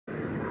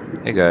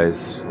Hey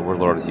guys,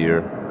 Overlord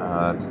here.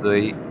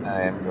 Today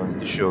I am going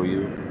to show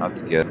you how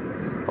to get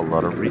a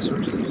lot of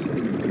resources,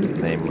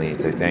 namely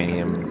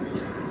titanium,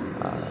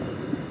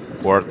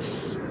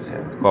 quartz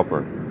and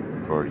copper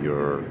for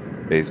your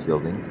base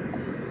building.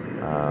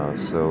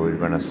 So we're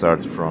gonna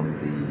start from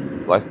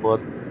the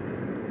lifeboat.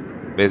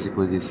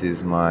 Basically this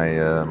is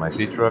my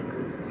sea truck.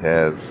 It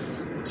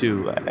has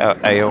two,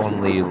 I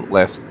only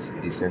left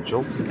the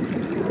essentials.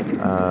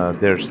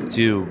 There's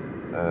two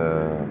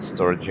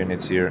storage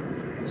units here,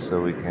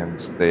 so we can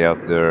stay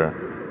out there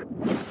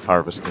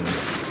harvesting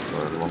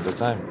for a longer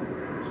time.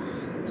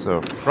 So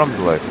from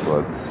the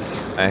lifeboat,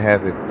 I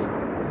have it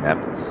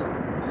mapped.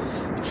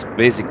 It's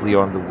basically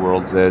on the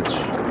world's edge,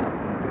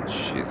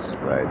 which is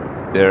right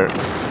there.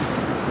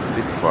 It's a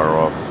bit far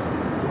off.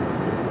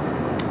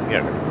 We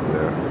are gonna go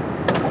there.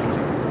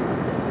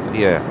 But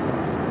yeah,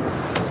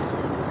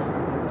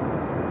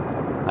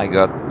 I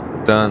got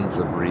tons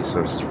of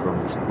resources from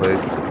this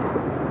place.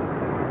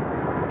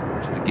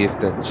 It's the gift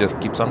that just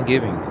keeps on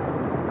giving.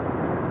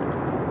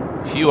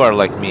 If you are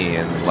like me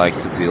and like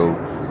to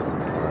build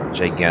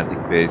gigantic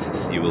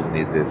bases, you will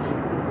need this.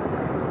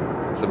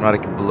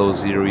 Subnautica below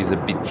zero is a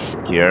bit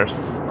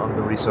scarce on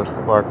the resource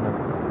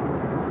department.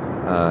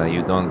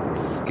 You don't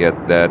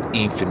get that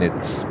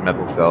infinite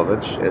metal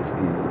salvage as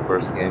in the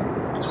first game,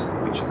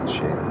 which is a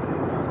shame.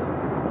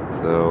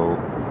 So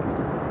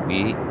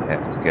we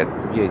have to get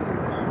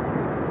creative.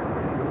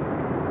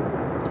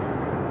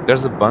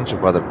 There's a bunch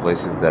of other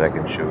places that I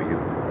can show you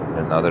in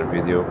another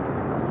video.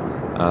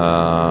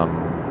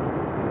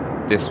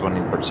 This one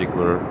in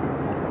particular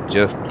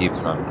just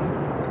keeps on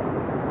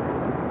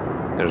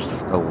giving.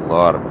 There's a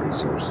lot of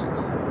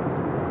resources.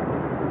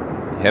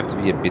 You have to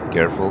be a bit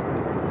careful,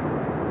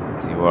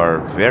 as you are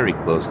very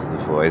close to the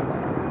void.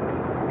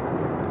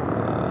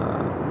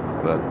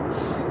 But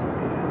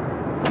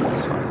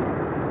it's fine.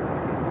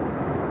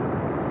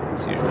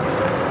 It's usually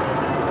fine.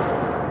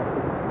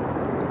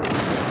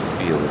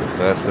 Be a little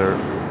faster.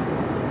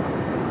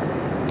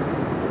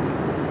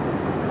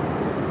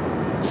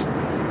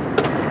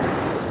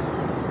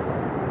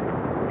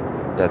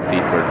 That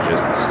beeper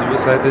just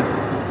suicided.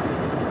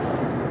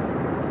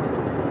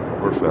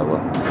 Poor fella.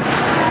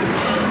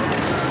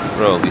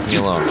 Bro, leave me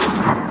alone.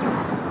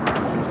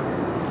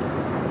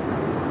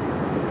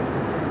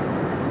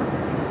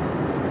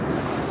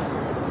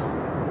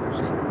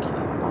 Just keep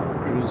on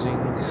cruising.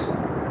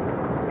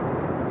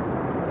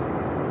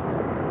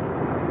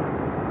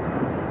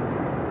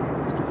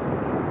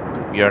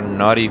 We are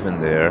not even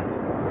there,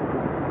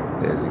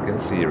 as you can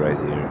see right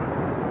here.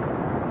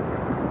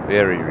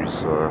 Very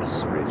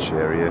resource rich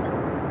area,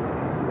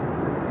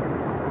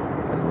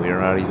 and we are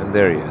not even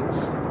there yet.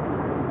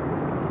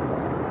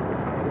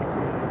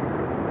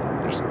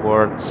 There's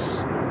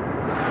quartz.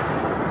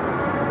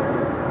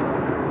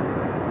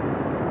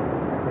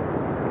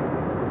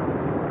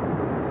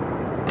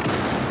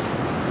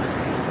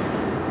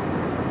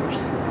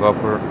 There's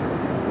copper.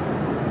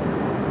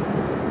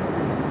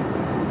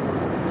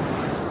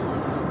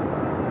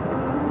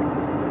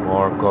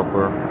 More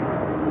copper.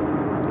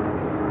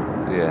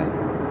 So yeah.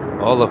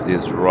 All of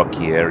this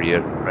rocky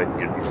area right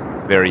here, this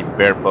very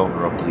bare-bone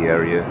rocky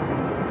area,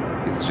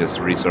 is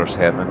just resource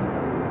heaven.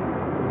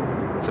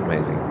 It's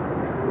amazing.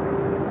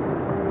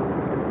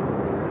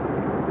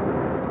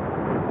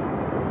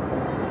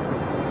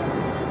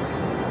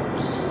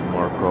 There's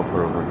more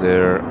copper over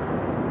there.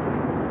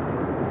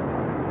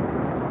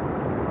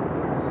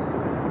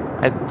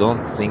 I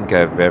don't think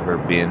I've ever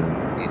been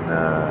in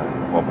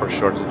a copper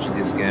shortage in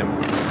this game.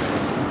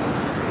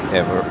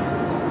 Ever.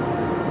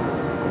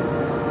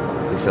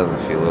 This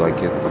doesn't feel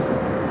like it.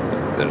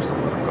 There's a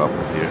lot of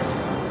copper here.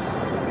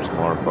 There's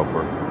more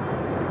copper.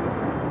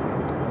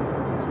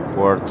 Some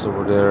quartz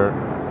over there.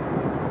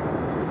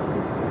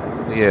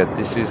 So yeah,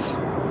 this is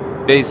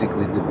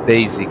basically the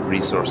basic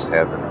resource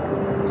heaven.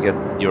 You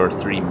get your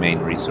three main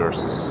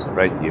resources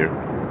right here.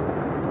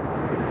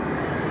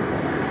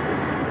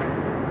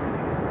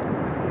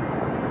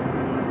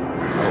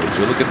 Oh, would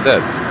you look at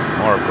that?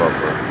 More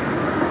copper.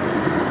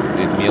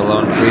 Leave me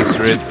alone, please,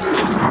 Rid.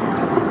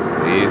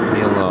 Leave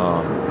me alone.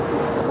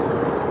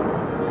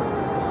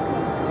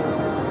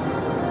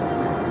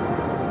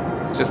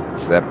 Let's just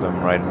zap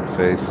them right in the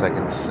face. I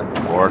can see some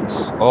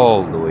quartz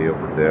all the way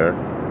over there.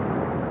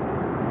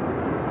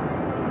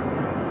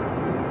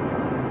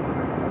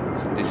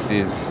 So this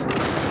is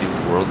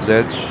the world's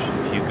edge.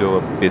 If you go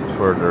a bit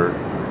further,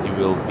 you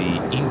will be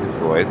in the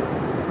void.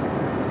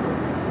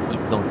 You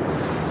don't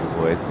want to be in the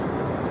void.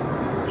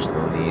 There's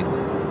no need.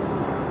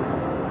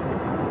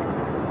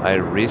 I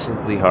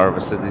recently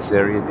harvested this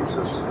area. This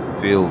was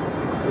filled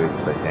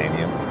with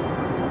titanium.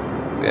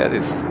 Yeah,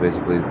 this is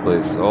basically the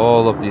place.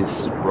 All of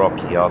this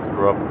rocky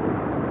outcrop.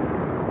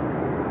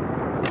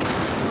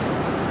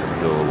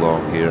 Go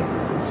along here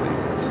so you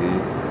can see.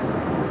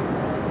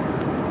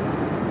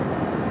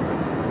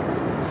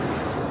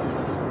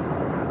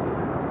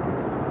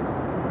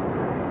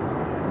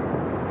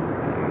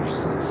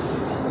 There's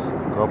this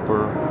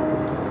copper.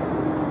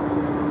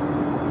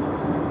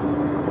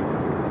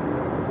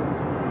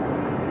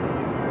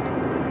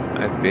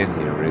 I've been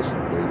here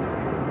recently.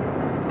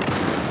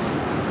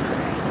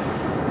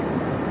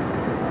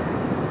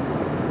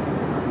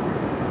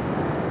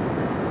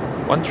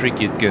 One trick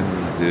you can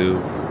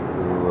do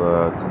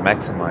to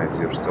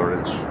maximize your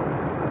storage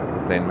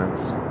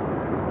containments.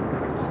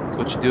 So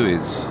what you do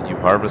is you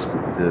harvest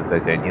the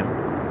titanium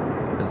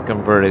and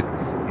convert it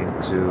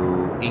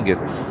into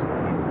ingots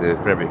in the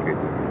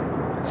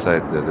fabricator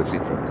inside the sea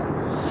truck.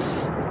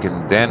 You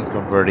can then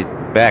convert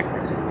it back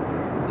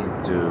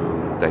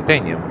into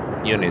titanium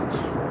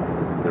units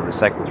in the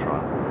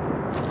recyclotron.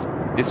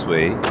 This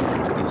way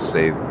you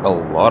save a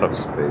lot of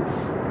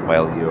space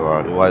while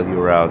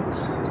you're out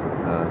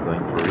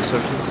going for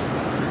researches.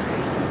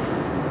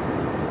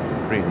 It's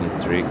a pretty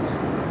neat trick.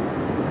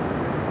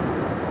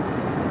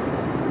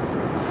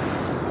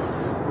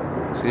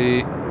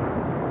 See,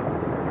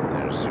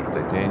 there's your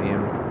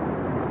titanium.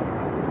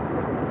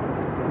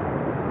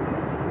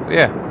 So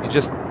yeah, you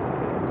just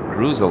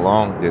cruise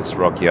along this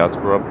rocky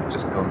outcrop.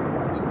 Just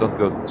don't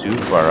go too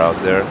far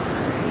out there.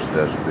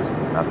 There's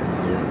basically nothing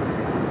here.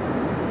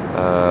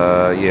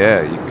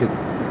 Yeah, you could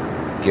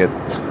get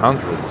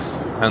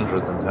hundreds and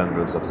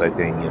hundreds of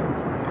titanium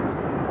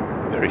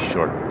in a very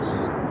short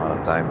amount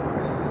of time.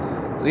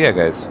 So yeah,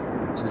 guys,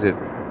 this is it.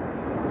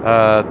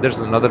 There's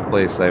another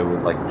place I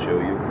would like to show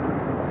you,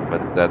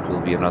 but that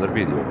will be another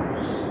video.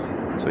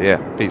 So yeah,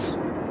 peace.